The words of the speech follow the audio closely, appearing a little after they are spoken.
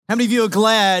How many of you are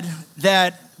glad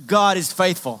that God is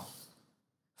faithful?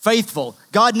 Faithful.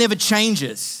 God never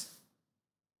changes.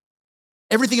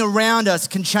 Everything around us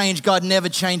can change. God never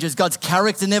changes. God's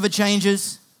character never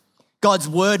changes. God's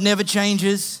word never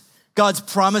changes. God's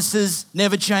promises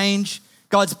never change.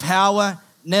 God's power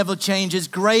never changes.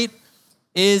 Great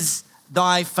is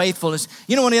thy faithfulness.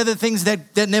 You know one of the other things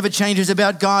that never changes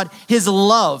about God? His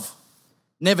love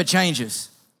never changes.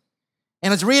 And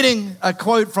I was reading a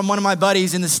quote from one of my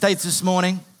buddies in the States this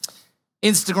morning.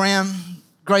 Instagram,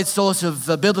 great source of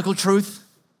biblical truth.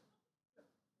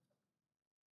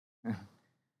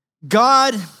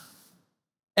 God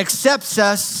accepts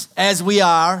us as we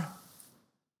are,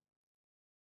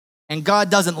 and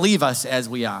God doesn't leave us as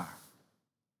we are.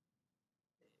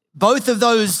 Both of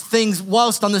those things,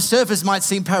 whilst on the surface might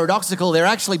seem paradoxical, they're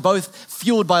actually both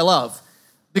fueled by love.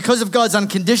 Because of God's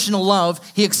unconditional love,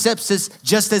 he accepts us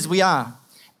just as we are.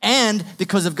 And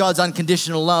because of God's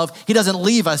unconditional love, he doesn't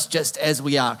leave us just as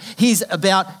we are. He's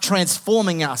about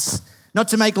transforming us, not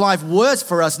to make life worse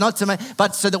for us,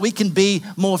 but so that we can be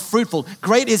more fruitful.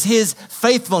 Great is his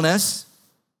faithfulness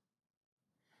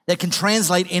that can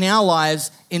translate in our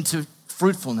lives into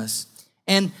fruitfulness.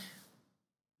 And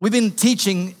we've been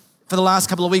teaching for the last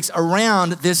couple of weeks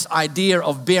around this idea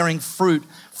of bearing fruit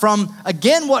from,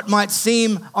 again, what might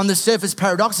seem on the surface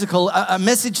paradoxical, a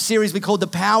message series we called The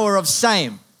Power of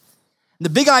Same. The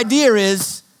big idea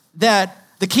is that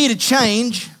the key to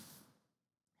change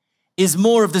is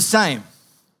more of the same.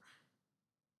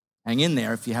 Hang in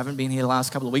there if you haven't been here the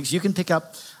last couple of weeks. You can pick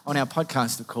up on our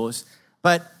podcast, of course.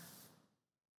 But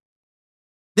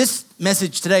this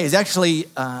message today is actually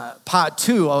part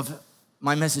 2 of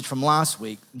my message from last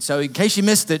week. And so in case you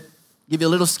missed it, give you a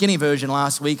little skinny version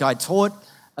last week. I taught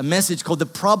a message called The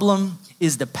Problem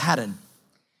is the Pattern.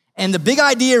 And the big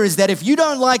idea is that if you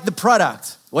don't like the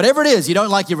product, whatever it is, you don't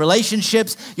like your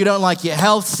relationships, you don't like your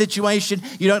health situation,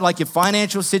 you don't like your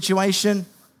financial situation,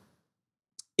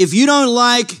 if you don't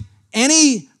like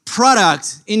any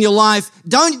product in your life,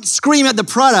 don't scream at the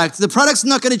product. The product's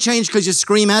not going to change because you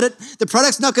scream at it. The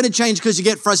product's not going to change because you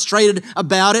get frustrated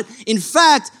about it. In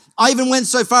fact, I even went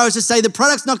so far as to say the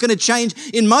product's not going to change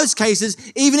in most cases,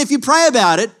 even if you pray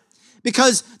about it,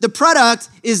 because the product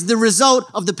is the result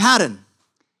of the pattern.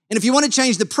 And if you want to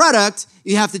change the product,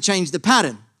 you have to change the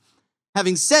pattern.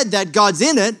 Having said that, God's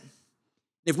in it.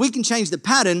 If we can change the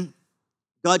pattern,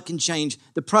 God can change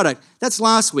the product. That's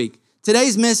last week.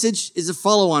 Today's message is a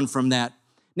follow-on from that.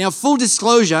 Now, full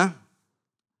disclosure,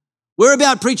 we're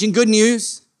about preaching good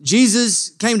news. Jesus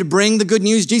came to bring the good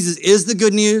news. Jesus is the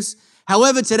good news.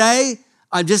 However, today,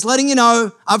 I'm just letting you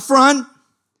know up front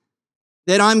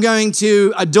that I'm going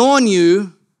to adorn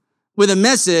you with a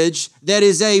message that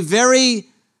is a very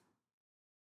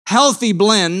healthy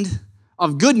blend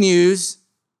of good news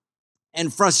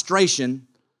and frustration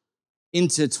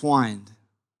intertwined.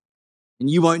 And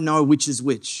you won't know which is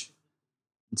which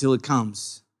until it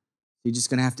comes. You're just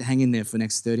going to have to hang in there for the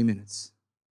next 30 minutes.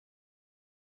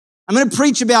 I'm going to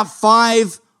preach about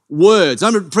 5 words.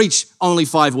 I'm going to preach only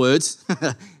 5 words.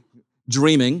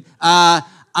 Dreaming.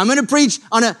 I'm going to preach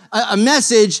on a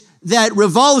message that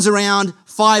revolves around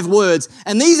 5 words.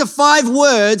 And these are 5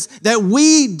 words that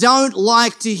we don't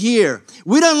like to hear.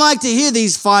 We don't like to hear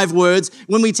these 5 words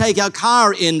when we take our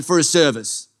car in for a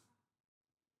service.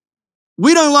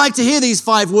 We don't like to hear these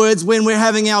 5 words when we're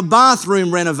having our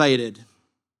bathroom renovated.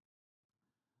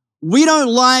 We don't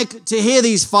like to hear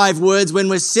these 5 words when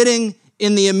we're sitting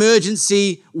in the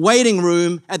emergency waiting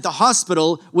room at the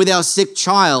hospital with our sick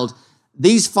child.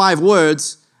 These 5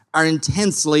 words are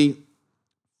intensely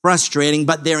frustrating,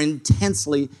 but they're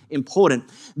intensely important.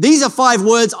 These are 5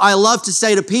 words I love to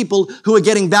say to people who are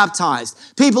getting baptized,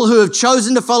 people who have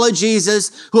chosen to follow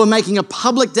Jesus, who are making a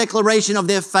public declaration of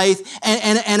their faith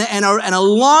and are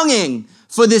longing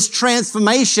for this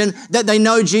transformation that they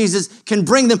know Jesus can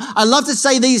bring them. I love to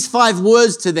say these 5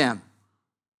 words to them.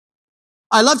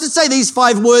 I love to say these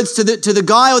 5 words to the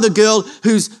guy or the girl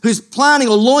who's planning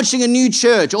or launching a new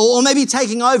church or maybe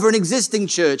taking over an existing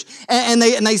church. And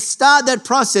they start that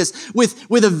process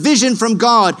with a vision from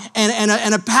God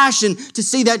and a passion to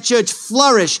see that church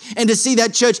flourish and to see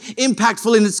that church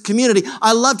impactful in its community.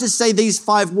 I love to say these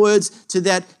 5 words to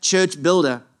that church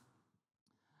builder.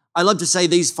 I love to say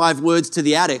these 5 words to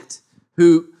the addict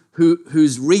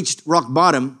who's reached rock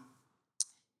bottom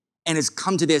and has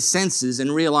come to their senses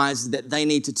and realized that they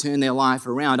need to turn their life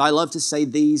around. I love to say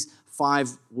these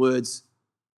 5 words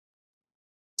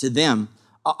to them.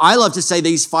 I love to say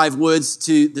these 5 words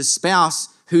to the spouse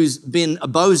who's been a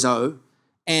bozo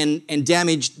and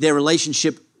damaged their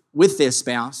relationship with their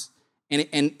spouse and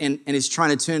is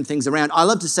trying to turn things around. I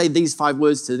love to say these 5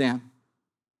 words to them.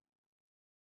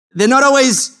 They're not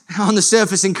always on the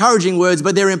surface encouraging words,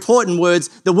 but they're important words.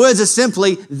 The words are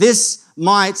simply, this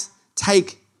might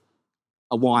take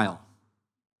a while.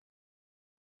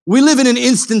 We live in an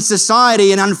instant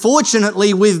society, and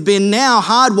unfortunately, we've been now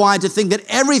hardwired to think that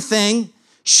everything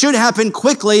should happen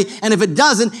quickly, and if it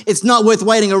doesn't, it's not worth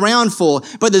waiting around for.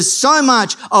 But there's so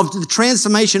much of the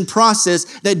transformation process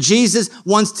that Jesus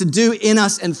wants to do in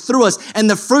us and through us, and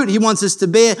the fruit he wants us to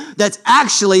bear that's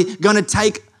actually going to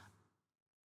take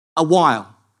a while.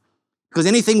 Because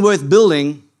anything worth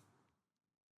building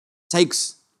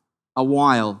takes a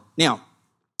while. Now,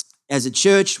 as a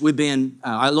church,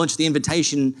 I launched the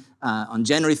invitation on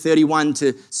January 31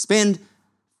 to spend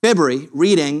February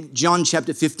reading John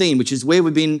chapter 15, which is where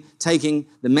we've been taking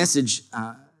the message,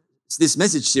 this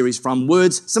message series from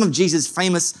some of Jesus'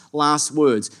 famous last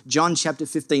words, John chapter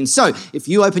 15. So if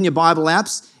you open your Bible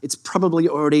apps, it's probably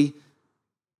already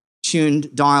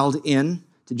dialed in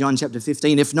to John chapter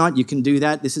 15. If not, you can do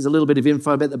that. This is a little bit of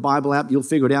info about the Bible app. You'll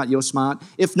figure it out. You're smart.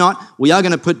 If not, we are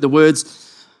going to put the words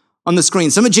on the screen.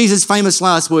 Some of Jesus' famous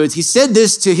last words. He said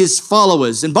this to his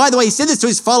followers. And by the way, he said this to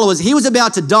his followers. He was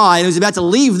about to die and he was about to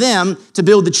leave them to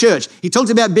build the church. He talked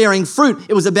about bearing fruit.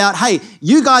 It was about, hey,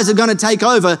 you guys are going to take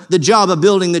over the job of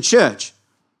building the church.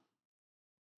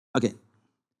 Okay.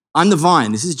 I'm the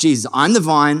vine. This is Jesus. I'm the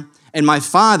vine and my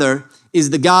Father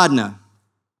is the gardener.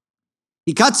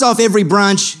 He cuts off every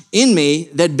branch in me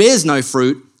that bears no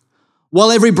fruit,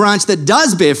 while every branch that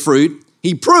does bear fruit,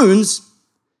 he prunes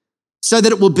so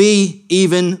that it will be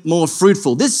even more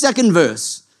fruitful. This second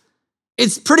verse,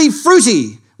 it's pretty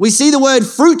fruity. We see the word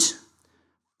fruit,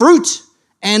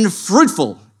 and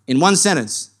fruitful in one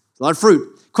sentence. A lot of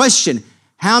fruit. Question,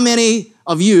 how many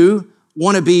of you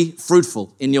want to be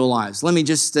fruitful in your lives? Let me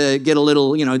just get a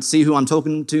little, see who I'm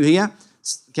talking to here.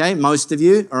 Okay, most of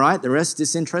you, all right, the rest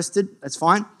disinterested, that's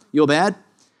fine, you're bad.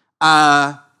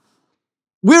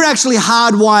 We're actually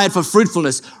hardwired for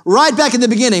fruitfulness. Right back in the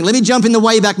beginning, let me jump in the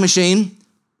Wayback Machine.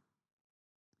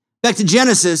 Back to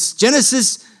Genesis.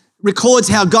 Genesis records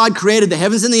how God created the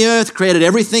heavens and the earth, created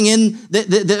everything in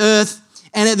the earth,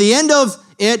 and at the end of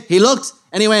it, he looked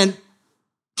and he went,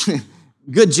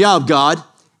 good job, God.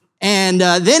 And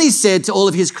then he said to all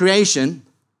of his creation,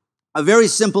 a very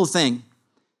simple thing.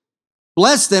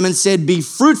 Blessed them and said, be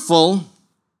fruitful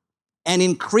and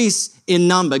increase in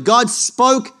number. God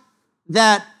spoke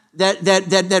that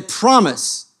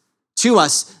promise to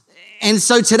us. And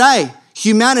so today,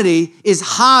 humanity is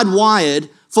hardwired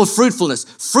for fruitfulness.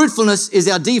 Fruitfulness is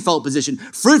our default position.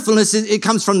 Fruitfulness, it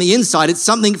comes from the inside. It's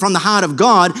something from the heart of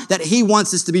God that he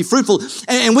wants us to be fruitful.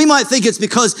 And we might think it's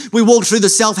because we walk through the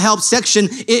self-help section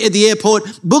at the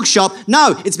airport bookshop.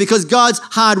 No, it's because God's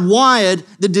hardwired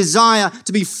the desire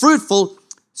to be fruitful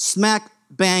smack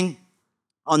bang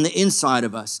on the inside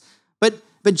of us. But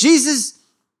Jesus,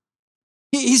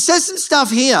 he says some stuff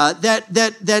here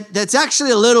that's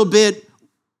actually a little bit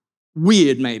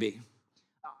weird maybe.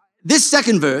 This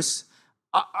second verse,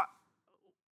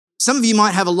 some of you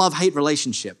might have a love-hate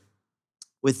relationship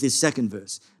with this second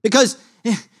verse. Because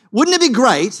wouldn't it be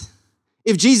great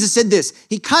if Jesus said this?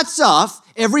 He cuts off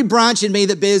every branch in me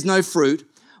that bears no fruit,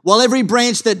 while every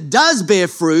branch that does bear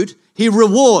fruit, he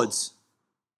rewards.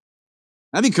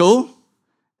 That'd be cool.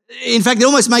 In fact, it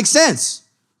almost makes sense.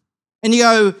 And you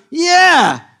go,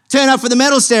 yeah, turn up for the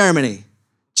medal ceremony.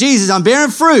 Jesus, I'm bearing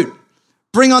fruit.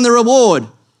 Bring on the reward.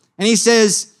 And he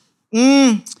says,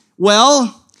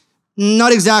 well,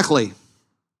 not exactly.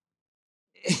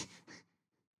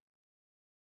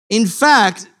 In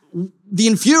fact, the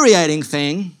infuriating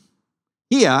thing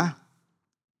here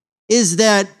is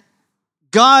that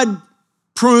God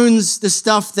prunes the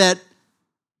stuff that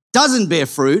doesn't bear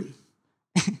fruit,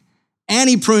 and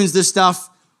he prunes the stuff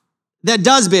that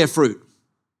does bear fruit.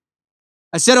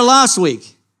 I said it last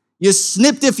week. You're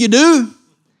snipped if you do,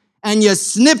 and you're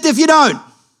snipped if you don't.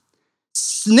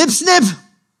 Snip, snip.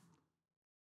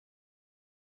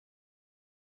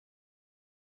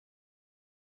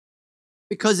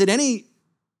 Because at any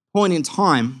point in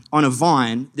time on a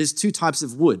vine, there's two types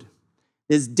of wood.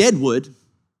 There's dead wood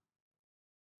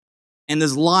and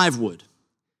there's live wood.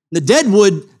 The dead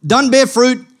wood doesn't bear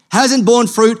fruit, hasn't borne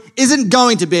fruit, isn't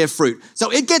going to bear fruit.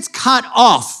 So it gets cut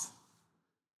off.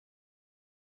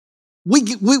 We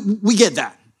get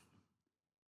that.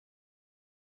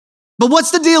 But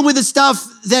what's the deal with the stuff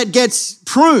that gets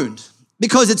pruned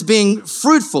because it's being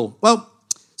fruitful? Well,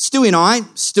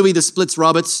 Stewie the Splits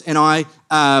Roberts, and I,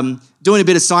 doing a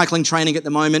bit of cycling training at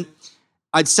the moment.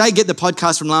 I'd say get the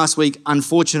podcast from last week.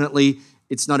 Unfortunately,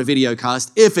 it's not a video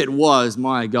cast. If it was,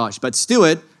 my gosh. But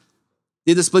Stuart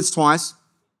did the splits twice,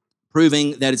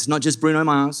 proving that it's not just Bruno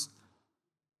Mars.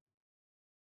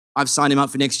 I've signed him up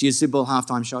for next year's Super Bowl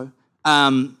halftime show.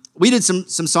 We did some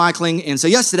cycling, and so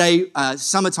yesterday,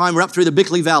 summertime, we're up through the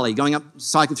Bickley Valley, going up,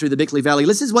 cycling through the Bickley Valley.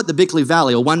 This is what the Bickley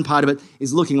Valley, or one part of it,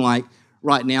 is looking like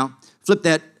right now. Flip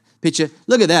that picture.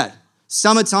 Look at that.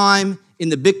 Summertime in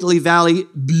the Bickley Valley,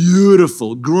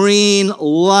 beautiful, green,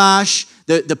 lush.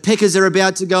 The pickers are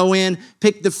about to go in,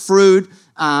 pick the fruit,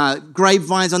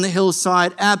 grapevines on the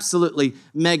hillside, absolutely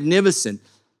magnificent.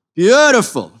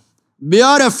 Beautiful,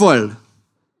 beautiful.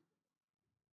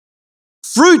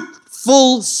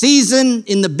 Fruitful season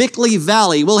in the Bickley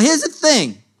Valley. Well, here's the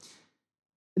thing.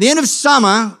 At the end of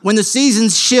summer, when the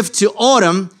seasons shift to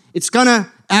autumn, it's going to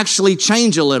actually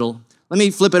change a little. Let me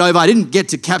flip it over. I didn't get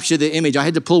to capture the image. I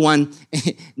had to pull one.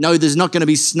 No, there's not going to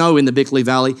be snow in the Bickley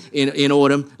Valley in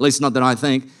autumn, at least not that I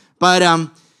think. But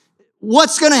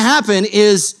what's going to happen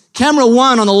is camera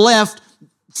one on the left,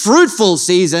 fruitful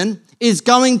season, is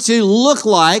going to look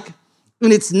like,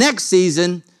 in its next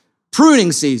season,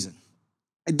 pruning season.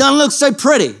 It doesn't look so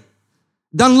pretty.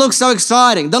 Doesn't look so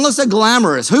exciting. Doesn't look so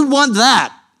glamorous. Who'd want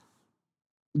that?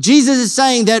 Jesus is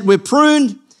saying that we're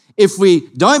pruned if we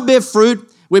don't bear fruit.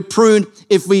 We're pruned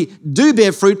if we do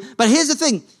bear fruit. But here's the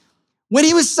thing. When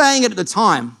he was saying it at the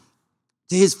time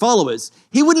to his followers,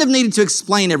 he wouldn't have needed to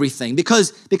explain everything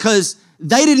because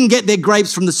they didn't get their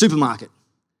grapes from the supermarket.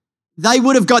 They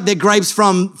would have got their grapes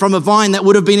from a vine that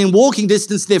would have been in walking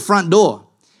distance to their front door.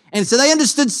 And so they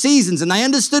understood seasons and they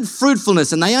understood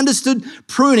fruitfulness and they understood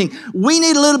pruning. We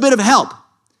need a little bit of help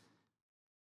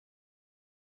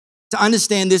to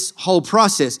understand this whole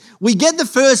process. We get the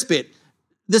first bit.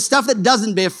 The stuff that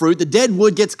doesn't bear fruit, the dead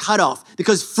wood gets cut off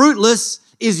because fruitless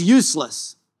is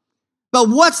useless. But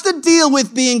what's the deal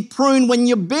with being pruned when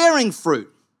you're bearing fruit?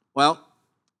 Well,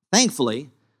 thankfully,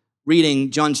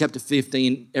 reading John chapter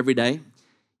 15 every day,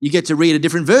 you get to read a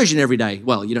different version every day.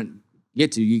 Well, you don't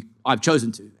get to, I've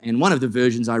chosen to. And one of the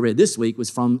versions I read this week was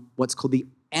from what's called the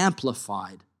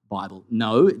Amplified Bible.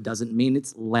 No, it doesn't mean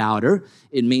it's louder.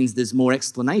 It means there's more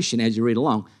explanation as you read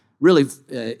along. Really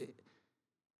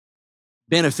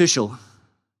beneficial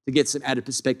to get some added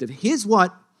perspective. Here's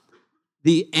what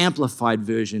the Amplified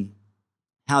version,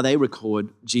 how they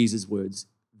record Jesus' words.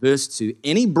 Verse 2,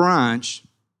 any branch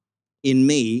in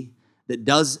me that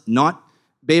does not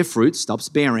bear fruit, stops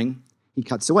bearing, he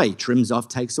cuts away, trims off,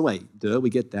 takes away. Duh, we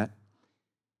get that.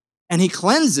 And he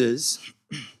cleanses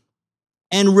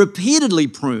and repeatedly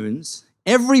prunes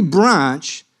every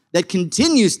branch that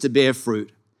continues to bear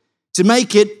fruit to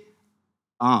make it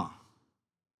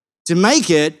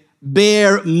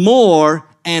bear more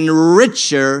and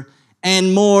richer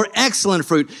and more excellent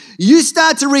fruit. You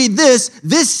start to read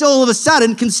this all of a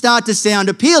sudden can start to sound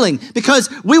appealing because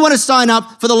we want to sign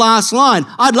up for the last line.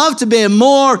 I'd love to bear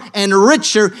more and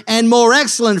richer and more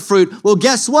excellent fruit. Well,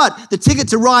 guess what? The ticket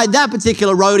to ride that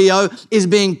particular rodeo is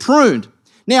being pruned.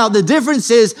 Now, the difference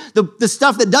is the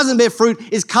stuff that doesn't bear fruit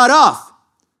is cut off,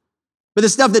 but the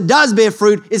stuff that does bear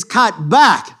fruit is cut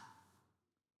back.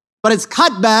 But it's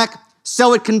cut back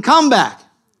so it can come back.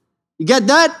 You get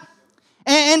that?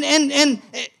 And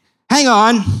hang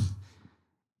on.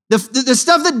 The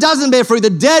stuff that doesn't bear fruit,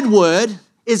 the dead wood,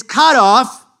 is cut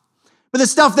off, but the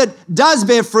stuff that does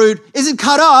bear fruit isn't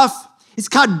cut off, it's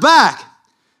cut back.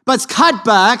 But it's cut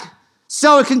back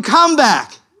so it can come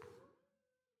back.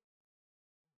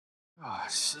 Oh,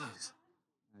 jeez.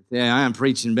 Yeah, I am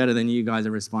preaching better than you guys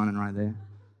are responding right there.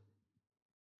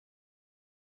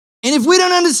 And if we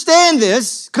don't understand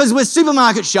this, because we're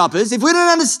supermarket shoppers, if we don't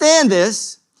understand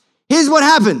this, here's what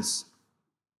happens.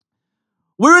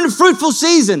 We're in a fruitful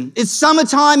season. It's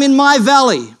summertime in my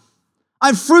valley.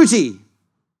 I'm fruity.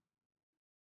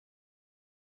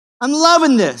 I'm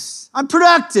loving this. I'm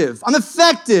productive. I'm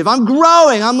effective. I'm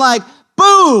growing. I'm like,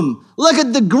 boom, look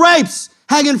at the grapes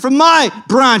hanging from my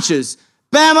branches.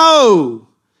 Bam-o.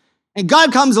 And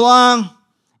God comes along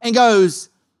and goes,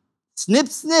 snip,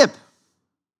 snip.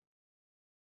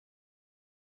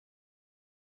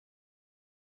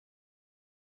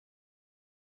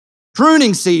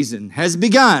 Pruning season has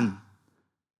begun.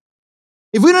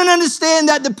 If we don't understand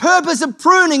that the purpose of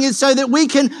pruning is so that we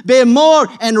can bear more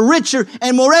and richer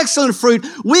and more excellent fruit,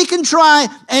 we can try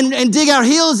and dig our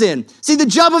heels in. See, the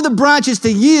job of the branch is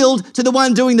to yield to the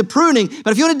one doing the pruning.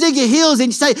 But if you want to dig your heels in,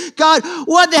 you say, God,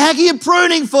 what the heck are you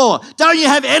pruning for? Don't you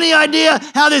have any idea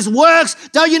how this works?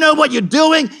 Don't you know what you're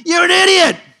doing? You're an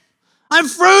idiot. I'm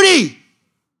fruity.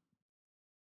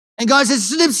 And God says,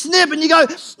 snip, snip. And you go,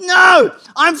 no,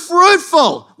 I'm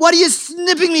fruitful. What are you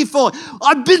snipping me for?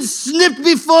 I've been snipped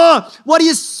before. What are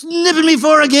you snipping me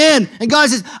for again? And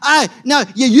God says, no,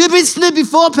 you've been snipped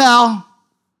before, pal.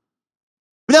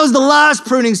 But that was the last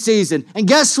pruning season. And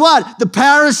guess what? The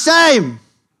power is the same.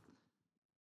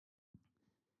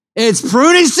 It's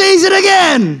pruning season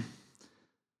again.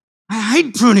 I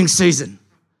hate pruning season.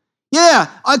 Yeah,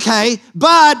 okay,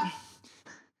 but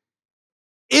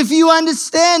if you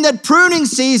understand that pruning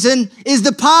season is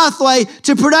the pathway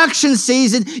to production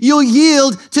season, you'll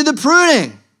yield to the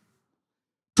pruning.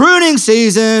 Pruning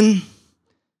season.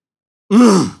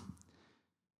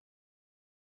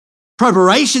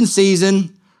 Preparation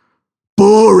season.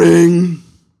 Boring.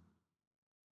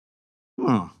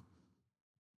 Oh.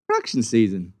 Production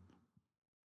season.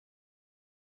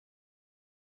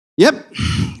 Yep.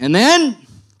 And then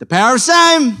the power of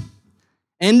same.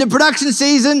 End of production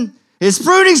season is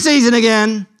pruning season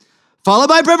again, followed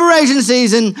by preparation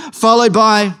season, followed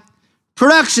by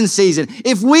production season.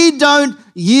 If we don't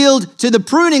yield to the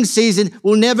pruning season,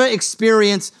 we'll never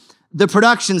experience the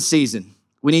production season.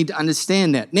 We need to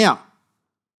understand that. Now,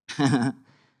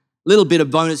 little bit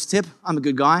of bonus tip. I'm a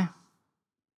good guy.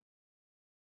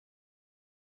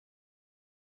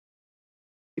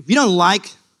 If you don't like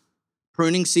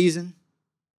pruning season,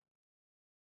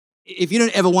 if you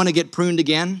don't ever want to get pruned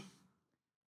again,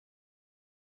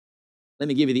 let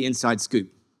me give you the inside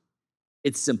scoop.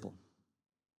 It's simple.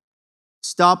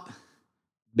 Stop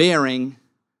bearing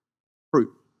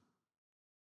fruit.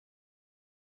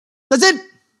 That's it.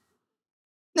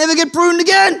 Never get pruned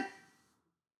again.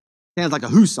 Sounds like a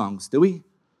Who song, Stewie.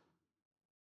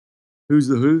 Who's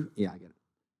the Who? Yeah, I get it.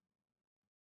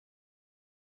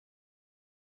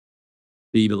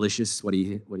 Be-belicious. What do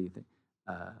you think?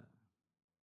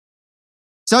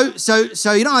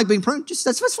 So you don't like being pruned?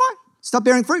 That's fine. Stop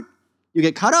bearing fruit. You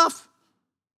get cut off.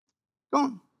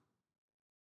 Gone.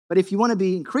 But if you want to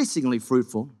be increasingly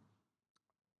fruitful,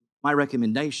 my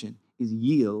recommendation is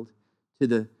yield to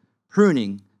the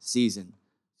pruning season.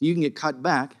 You can get cut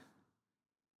back.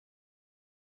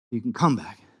 You can come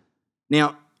back.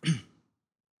 Now,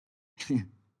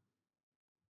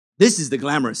 this is the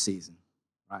glamorous season,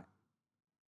 right?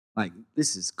 Like,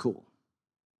 this is cool.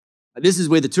 This is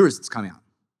where the tourists come out.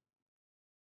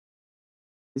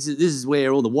 This is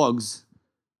where all the wogs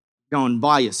go and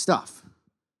buy your stuff.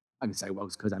 I can say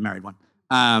wogs because I married one.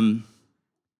 I'm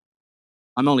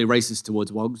only racist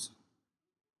towards wogs.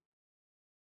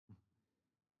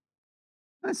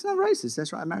 That's not racist.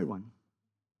 That's right. I married one.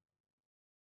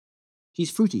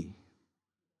 She's fruity.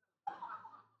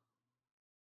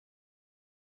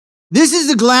 This is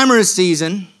the glamorous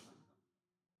season.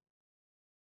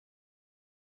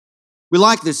 We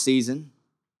like this season.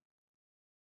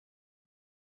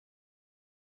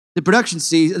 The production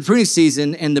season, the pruning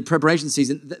season and the preparation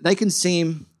season, they can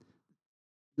seem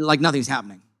like nothing's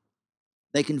happening.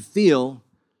 They can feel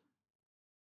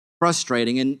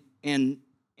frustrating, and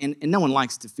no one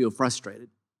likes to feel frustrated.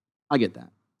 I get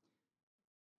that.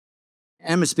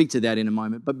 And I'm going to speak to that in a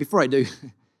moment. But before I do,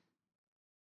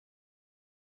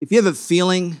 if you're ever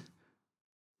feeling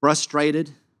frustrated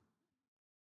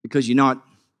because you're not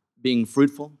being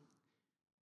fruitful,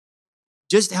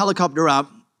 just helicopter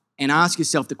up and ask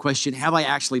yourself the question, have I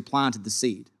actually planted the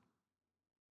seed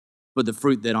for the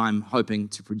fruit that I'm hoping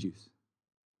to produce?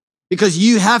 Because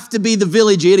you have to be the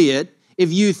village idiot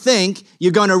if you think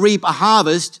you're going to reap a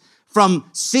harvest from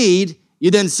seed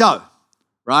you then sow,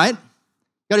 right?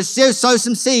 Got to sow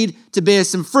some seed to bear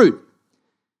some fruit.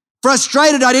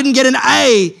 Frustrated I didn't get an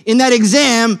A in that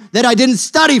exam that I didn't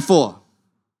study for.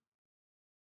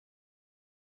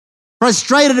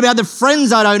 Frustrated about the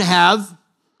friends I don't have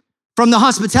from the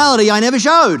hospitality I never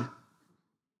showed.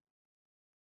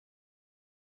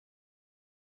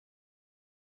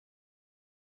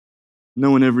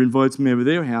 No one ever invites me over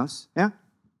their house. Yeah?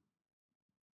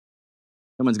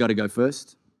 Someone's got to go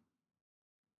first.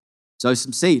 Sow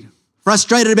some seed.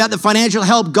 Frustrated about the financial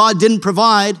help God didn't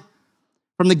provide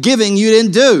from the giving you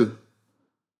didn't do.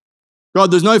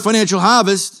 God, there's no financial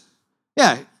harvest.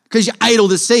 Yeah, because you ate all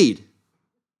the seed.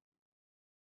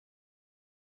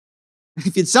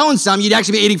 If you'd sown some, you'd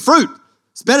actually be eating fruit.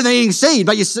 It's better than eating seed,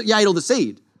 but you ate all the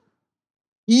seed.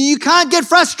 You can't get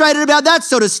frustrated about that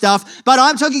sort of stuff, but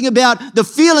I'm talking about the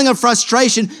feeling of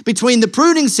frustration between the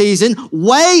pruning season,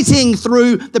 waiting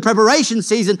through the preparation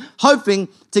season, hoping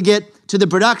to get to the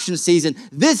production season.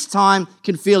 This time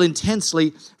can feel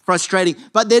intensely frustrating,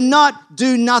 but they're not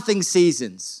do-nothing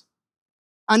seasons.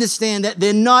 Understand that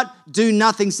they're not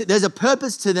do-nothing. There's a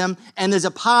purpose to them, and there's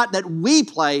a part that we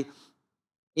play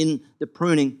in the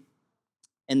pruning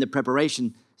and the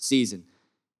preparation season.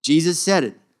 Jesus said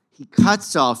it. He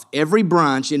cuts off every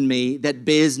branch in me that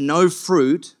bears no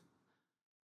fruit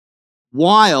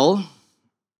while,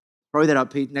 throw that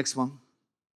up, Pete, next one.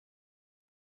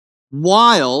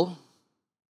 While,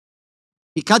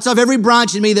 he cuts off every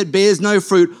branch in me that bears no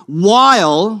fruit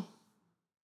while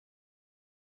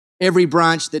Every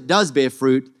branch that does bear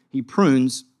fruit, he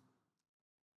prunes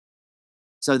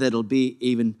so that it'll be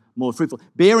even more fruitful.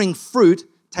 Bearing fruit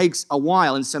takes a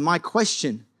while. And so my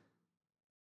question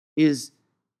is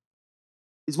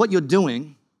what you're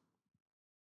doing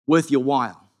worth your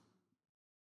while?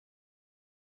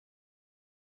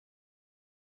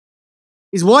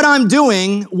 Is what I'm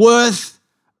doing worth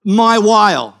my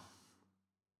while?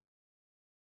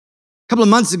 A couple of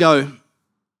months ago,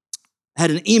 I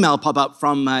had an email pop up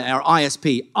from our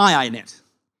ISP, IINet.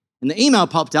 And the email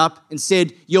popped up and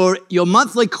said, your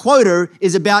monthly quota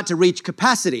is about to reach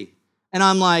capacity. And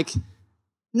I'm like,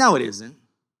 no, it isn't.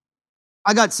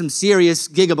 I got some serious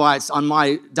gigabytes on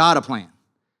my data plan.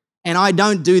 And I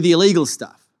don't do the illegal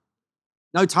stuff.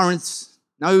 No torrents,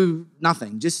 no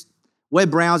nothing, just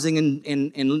web browsing and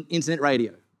internet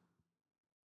radio.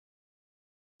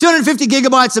 250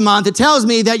 gigabytes a month. It tells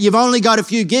me that you've only got a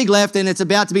few gig left and it's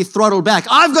about to be throttled back.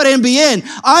 I've got NBN.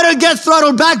 I don't get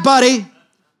throttled back, buddy.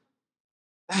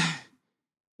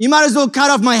 You might as well cut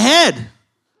off my head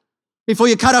before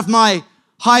you cut off my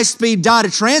high-speed data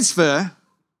transfer.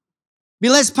 Be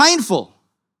less painful.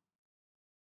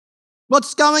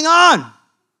 What's going on?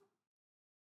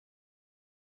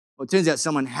 Well, it turns out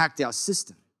someone hacked our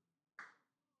system.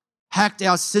 Hacked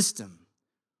our system.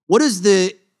 What does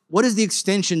the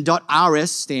extension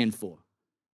 .rs stand for?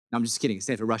 No, I'm just kidding. It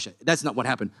stands for Russia. That's not what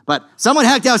happened. But someone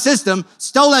hacked our system,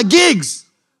 stole our gigs.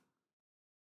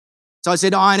 So I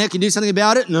said, INET, can you do something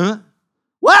about it? No.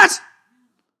 What?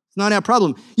 It's not our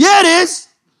problem. Yeah, it is.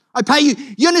 I pay you.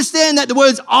 You understand that the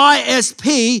words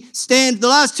ISP the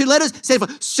last two letters stand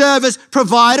for service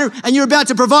provider, and you're about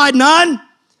to provide none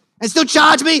and still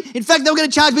charge me? In fact, they were going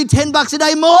to charge me $10 a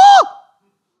day more.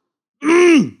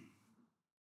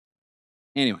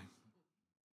 Anyway,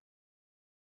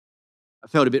 I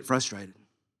felt a bit frustrated.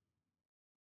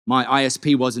 My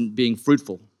ISP wasn't being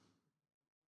fruitful.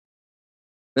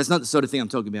 That's not the sort of thing I'm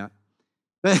talking about.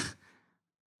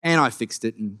 And I fixed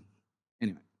it. And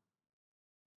anyway.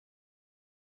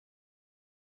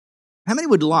 How many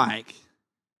would like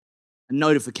a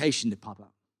notification to pop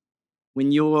up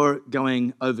when you're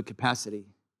going over capacity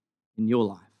in your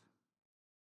life?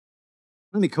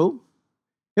 That'd be cool.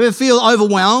 You ever feel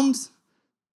overwhelmed?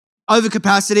 Over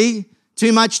capacity?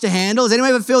 Too much to handle? Does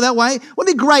anyone ever feel that way?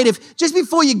 Wouldn't it be great if just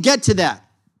before you get to that,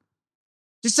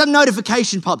 just some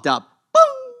notification popped up.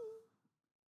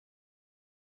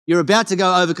 You're about to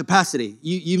go over capacity.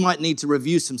 You might need to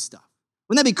review some stuff.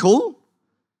 Wouldn't that be cool?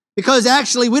 Because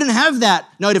actually we didn't have that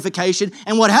notification.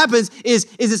 And what happens is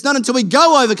it's not until we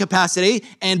go over capacity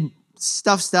and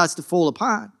stuff starts to fall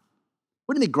apart.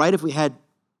 Wouldn't it be great if we had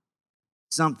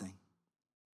something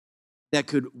that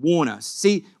could warn us?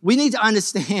 See, we need to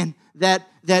understand that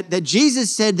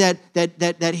Jesus said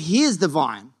that he is the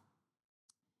vine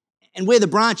and we're the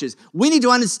branches. We need to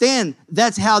understand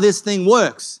that's how this thing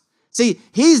works. See,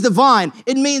 he's the vine.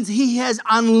 It means he has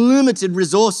unlimited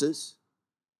resources.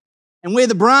 And we're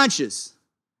the branches.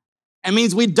 It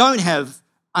means we don't have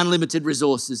unlimited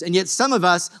resources. And yet some of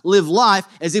us live life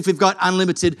as if we've got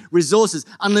unlimited resources,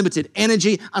 unlimited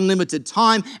energy, unlimited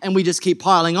time, and we just keep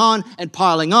piling on and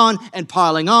piling on and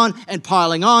piling on and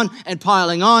piling on and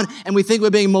piling on, and we think we're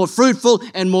being more fruitful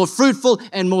and more fruitful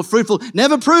and more fruitful.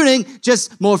 Never pruning,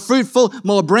 just more fruitful,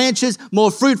 more branches,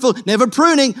 more fruitful. Never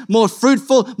pruning, more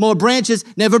fruitful, more branches,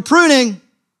 never pruning.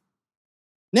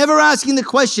 Never asking the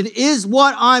question, is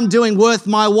what I'm doing worth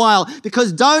my while?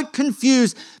 Because don't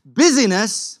confuse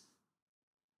busyness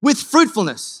with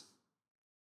fruitfulness.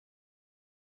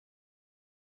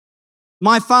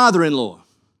 My father-in-law,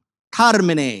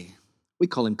 Carmine, we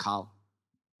call him Carl.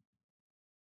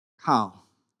 Carl.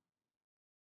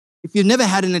 If you've never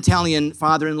had an Italian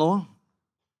father-in-law,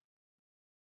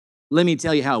 let me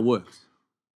tell you how it works.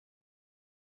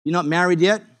 You're not married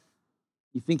yet?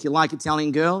 You think you like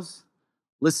Italian girls?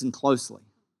 Listen closely.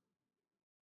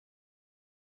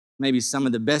 Maybe some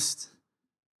of the best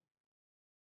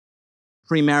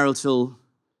premarital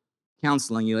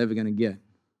counseling you're ever going to get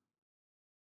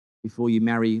before you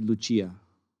marry Lucia.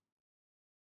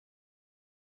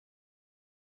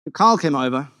 So Carl came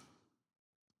over.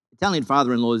 Italian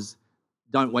father-in-laws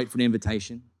don't wait for an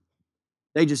invitation.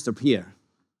 They just appear.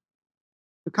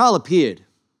 So Carl appeared.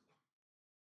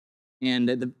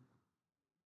 And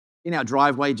in our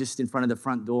driveway, just in front of the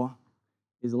front door,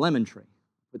 is a lemon tree.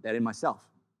 Put that in myself.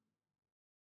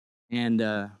 And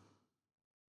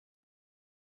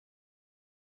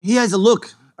he has a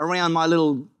look around my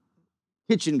little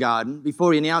kitchen garden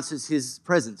before he announces his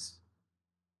presence.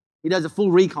 He does a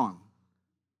full recon.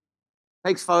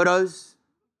 Takes photos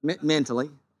mentally.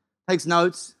 Takes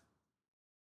notes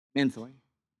mentally.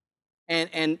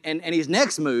 And his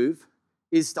next move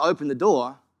is to open the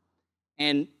door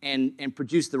and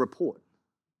produce the report,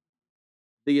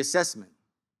 the assessment.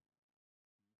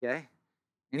 Okay?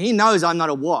 And he knows I'm not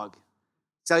a wog.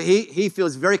 So he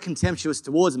feels very contemptuous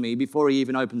towards me before he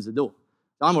even opens the door.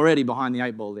 So I'm already behind the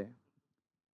 8 ball there.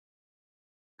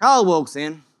 Carl walks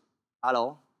in.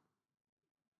 Hello.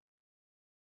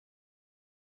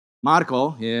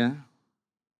 Marco, yeah.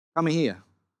 Come here.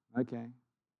 Okay.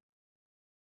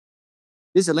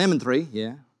 This is a lemon tree,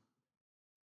 yeah.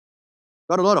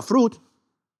 Got a lot of fruit.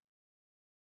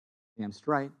 Damn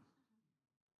straight.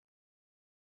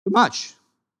 Too much.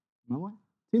 What?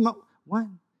 Too much. What?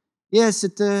 Yes,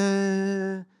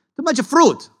 too much of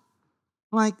fruit.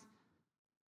 I'm like,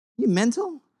 you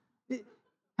mental?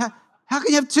 How can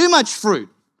you have too much fruit?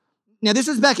 Now, this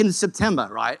was back in September,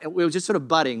 right? We were just sort of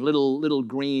budding, little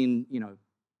green,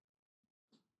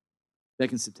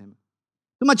 back in September.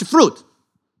 Too much of fruit.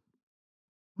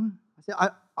 I said,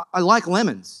 I like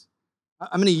lemons.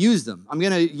 I'm going to use them. I'm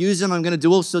going to use them. I'm going to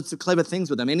do all sorts of clever things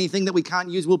with them. Anything that we can't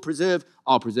use, we'll preserve.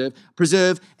 I'll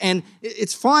preserve. And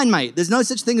it's fine, mate. There's no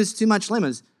such thing as too much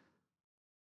lemons.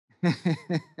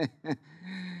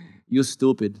 You're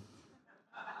stupid.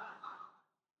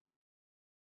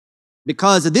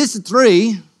 Because of this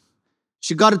tree,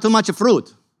 she got too much of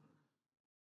fruit.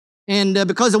 And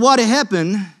because of what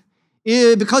happened,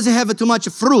 because they have too much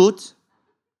fruit,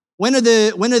 when is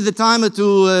the time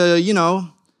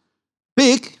to,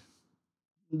 pick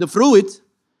the fruit?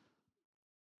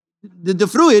 The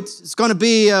fruit is going to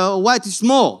be way too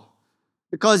small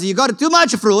because you got too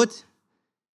much fruit,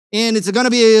 and it's going to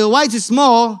be way too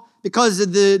small because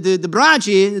the branch,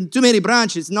 too many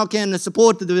branches, not can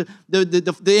support the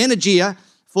energy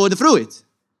for the fruit.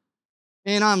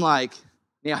 And I'm like,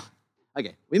 yeah,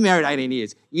 okay, we married 18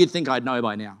 years. You'd think I'd know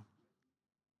by now.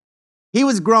 He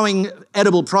was growing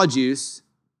edible produce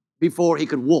before he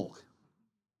could walk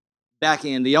back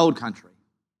in the old country.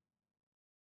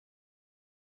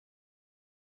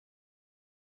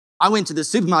 I went to the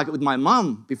supermarket with my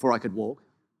mum before I could walk,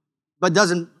 but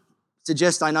doesn't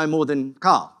suggest I know more than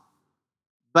Carl.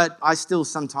 But I still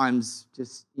sometimes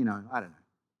just, I don't know,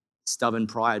 stubborn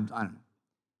pride, I don't know.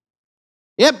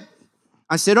 Yep,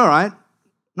 I said, all right,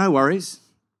 no worries.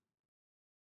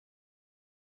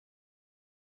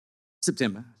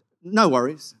 September, no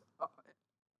worries.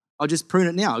 I'll just prune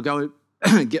it now. I'll go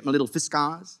get my little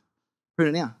Fiskars, prune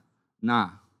it now. Nah,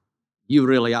 you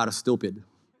really are stupid.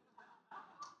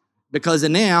 Because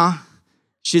now,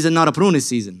 she's not a pruning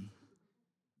season.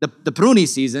 The pruning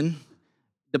season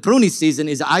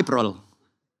is April.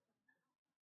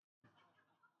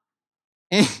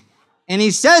 And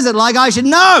he says it like I should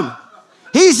know.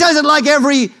 He says it like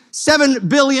every 7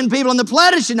 billion people on the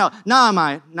planet should know. No,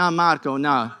 mate. No, Marco,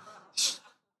 no.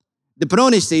 The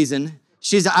pruning season,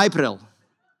 she's April.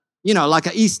 Like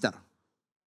a Easter.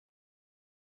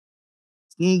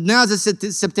 Now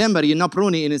it's September. You're not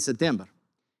pruning in September.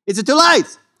 It's too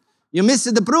late. You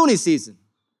missed the pruning season.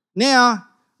 Now,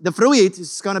 the fruit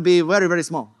is going to be very, very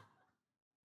small.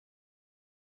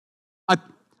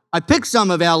 I picked some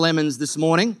of our lemons this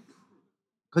morning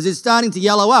because it's starting to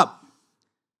yellow up.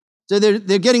 So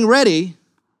they're getting ready.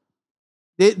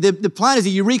 The plant is a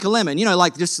Eureka lemon,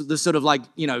 like just the sort of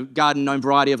garden gnome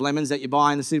variety of lemons that you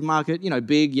buy in the supermarket,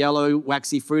 big, yellow,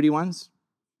 waxy, fruity ones.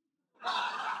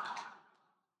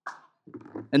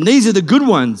 And these are the good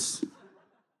ones.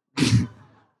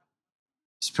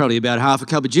 It's probably about half a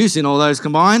cup of juice in all those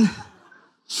combined.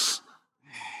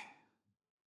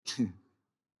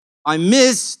 I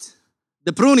missed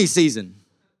the pruning season.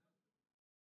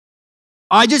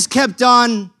 I just kept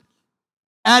on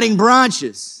adding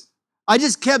branches. I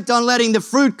just kept on letting the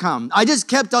fruit come. I just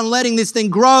kept on letting this thing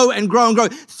grow and grow and grow,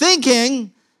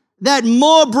 thinking that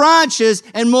more branches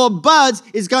and more buds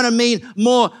is going to mean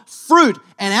more fruit.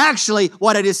 And actually,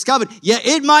 what I discovered,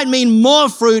 it might mean more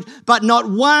fruit, but not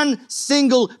one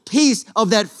single piece of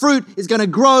that fruit is going to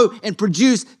grow and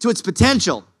produce to its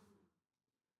potential.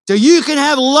 So you can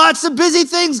have lots of busy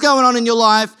things going on in your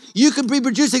life. You can be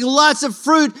producing lots of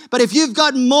fruit, but if you've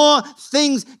got more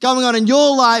things going on in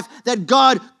your life that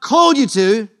God called you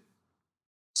to,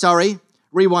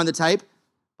 rewind the tape,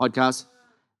 podcast,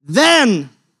 then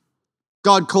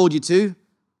God called you to,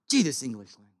 this English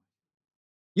language.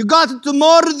 You got to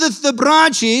more the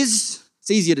branches.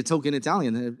 It's easier to talk in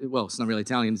Italian. Well, it's not really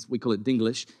Italian. We call it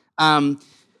Dinglish.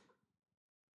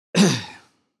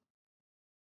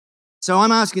 So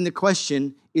I'm asking the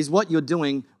question, is what you're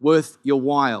doing worth your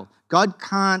while?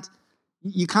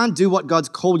 You can't do what God's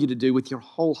called you to do with your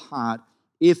whole heart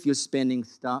if you're spending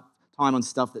time on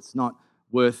stuff that's not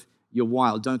worth your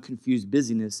while. Don't confuse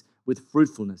busyness with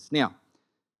fruitfulness. Now,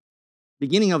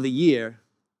 beginning of the year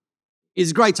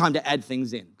is a great time to add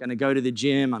things in. I'm going to go to the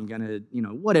gym. I'm going to,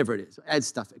 whatever it is, add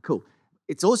stuff. Cool.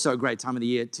 It's also a great time of the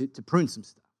year to prune some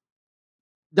stuff.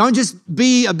 Don't just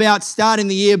be about starting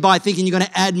the year by thinking you're going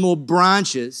to add more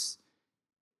branches.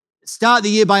 Start the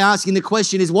year by asking the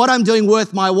question, is what I'm doing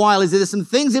worth my while? Is there some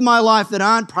things in my life that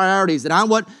aren't priorities, that aren't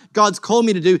what God's called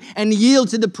me to do? And yield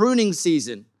to the pruning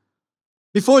season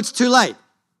before it's too late,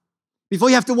 before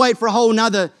you have to wait for a whole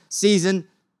nother season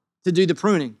to do the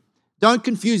pruning. Don't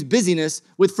confuse busyness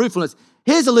with fruitfulness.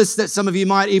 Here's a list that some of you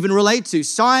might even relate to.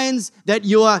 Signs that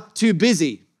you are too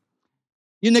busy.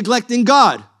 You're neglecting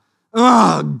God.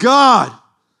 Oh, God.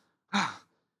 I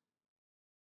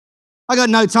got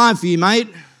no time for you, mate.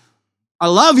 I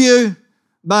love you,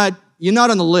 but you're not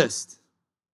on the list.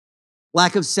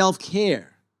 Lack of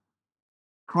self-care.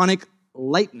 Chronic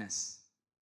lateness.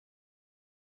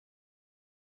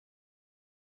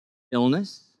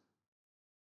 Illness.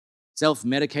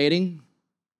 Self-medicating.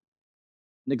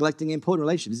 Neglecting important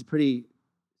relationships. It's a pretty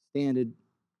standard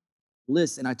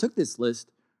list. And I took this list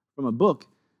from a book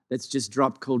that's just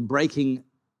dropped called Breaking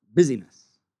Busyness.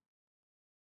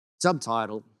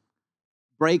 Subtitle,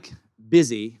 Break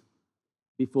Busy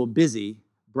Before Busy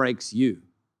Breaks You.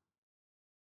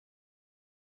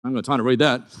 I haven't got time to read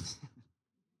that.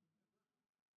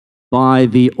 Buy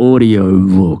the audio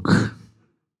book.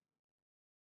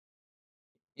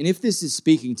 And if this is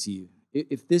speaking to you,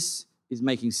 if this is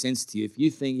making sense to you, if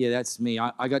you think, yeah, that's me,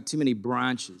 I got too many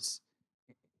branches,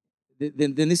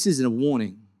 then this isn't a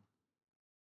warning.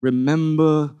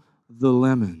 Remember the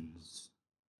lemons.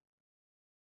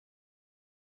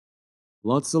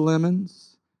 Lots of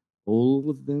lemons, all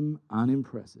of them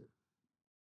unimpressive.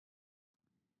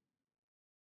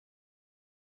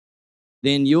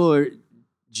 Then your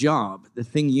job, the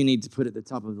thing you need to put at the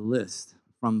top of the list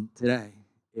from today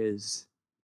is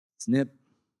snip,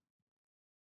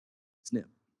 snip.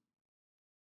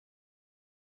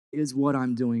 Is what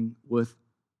I'm doing worth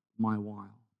my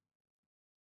while?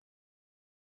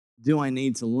 Do I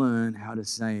need to learn how to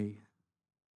say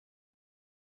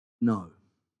no?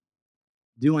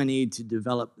 Do I need to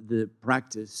develop the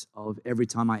practice of every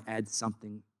time I add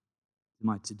something to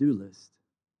my to-do list,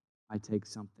 I take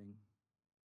something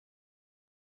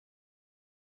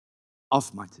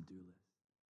off my to-do list?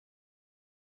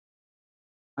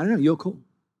 I don't know, you're cool.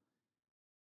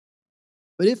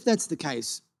 But if that's the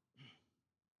case,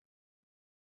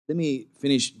 let me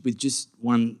finish with just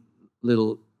one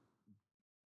little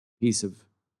piece of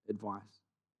advice.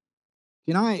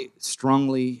 Can I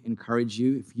strongly encourage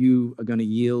you, if you are going to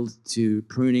yield to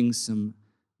pruning some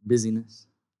busyness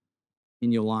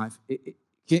in your life,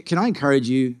 can I encourage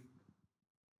you?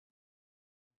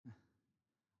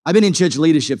 I've been in church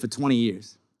leadership for 20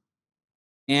 years.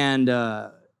 And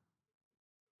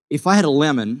if I had a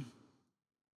lemon,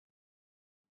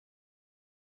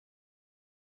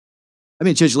 I've been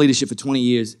in church leadership for 20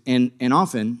 years, and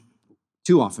often,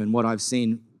 too often, what I've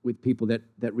seen with people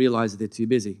that realize that they're too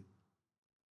busy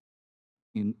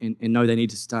and know they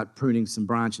need to start pruning some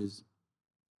branches,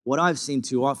 what I've seen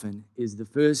too often is the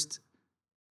first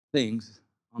things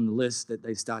on the list that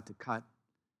they start to cut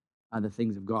are the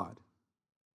things of God.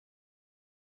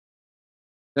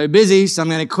 So busy, so I'm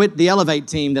going to quit the Elevate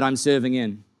team that I'm serving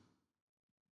in.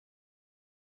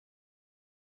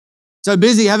 So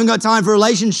busy, haven't got time for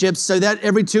relationships, so that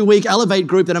every 2-week Elevate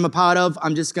group that I'm a part of,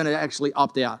 I'm just going to actually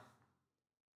opt out.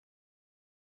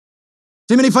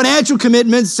 Too many financial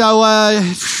commitments, so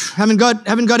haven't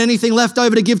got anything left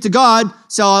over to give to God,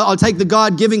 so I'll take the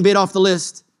God giving bit off the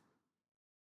list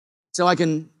so I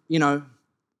can,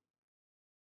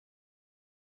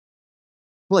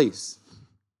 please.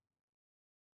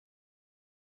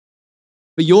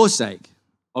 For your sake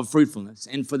of fruitfulness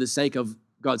and for the sake of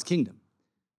God's kingdom,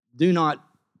 do not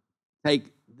take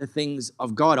the things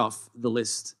of God off the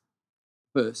list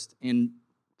first. And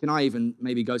can I even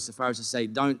maybe go so far as to say,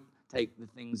 don't take the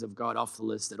things of God off the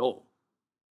list at all.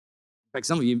 In fact,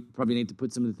 some of you probably need to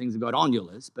put some of the things of God on your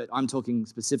list, but I'm talking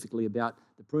specifically about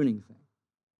the pruning thing.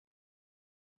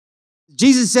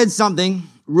 Jesus said something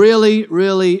really,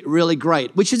 really, really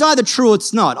great, which is either true or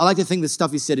it's not. I like to think the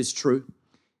stuff he said is true.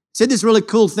 He said this really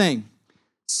cool thing.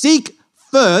 Seek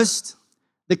first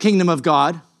the kingdom of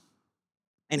God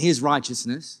and his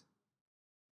righteousness,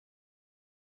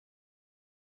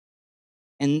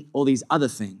 and all these other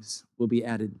things will be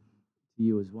added to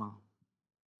you as well.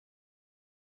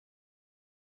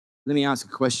 Let me ask a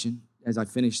question as I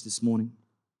finish this morning.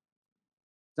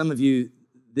 Some of you,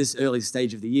 this early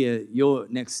stage of the year, your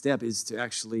next step is to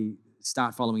actually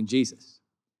start following Jesus,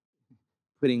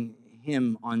 putting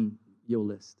him on your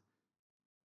list.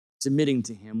 submitting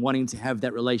to him, wanting to have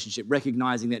that relationship,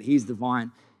 recognizing that he's the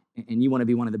vine and you want to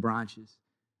be one of the branches.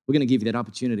 We're going to give you that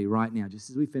opportunity right now, just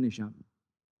as we finish up.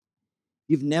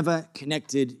 You've never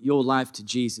connected your life to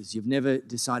Jesus. You've never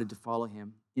decided to follow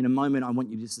him. In a moment, I want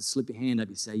you just to slip your hand up.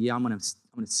 You say, yeah, I'm going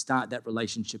to start that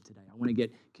relationship today. I want to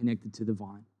get connected to the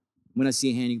vine. When I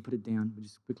see a hand, you can put it down. We'll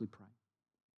just quickly pray.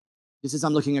 Just as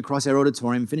I'm looking across our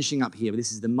auditorium, finishing up here, but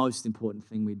this is the most important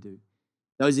thing we do.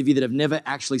 Those of you that have never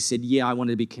actually said, yeah, I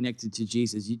wanted to be connected to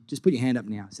Jesus, you just put your hand up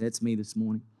now. Say, that's me this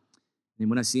morning. And then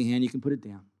when I see a hand, you can put it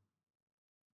down.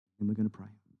 And we're going to pray.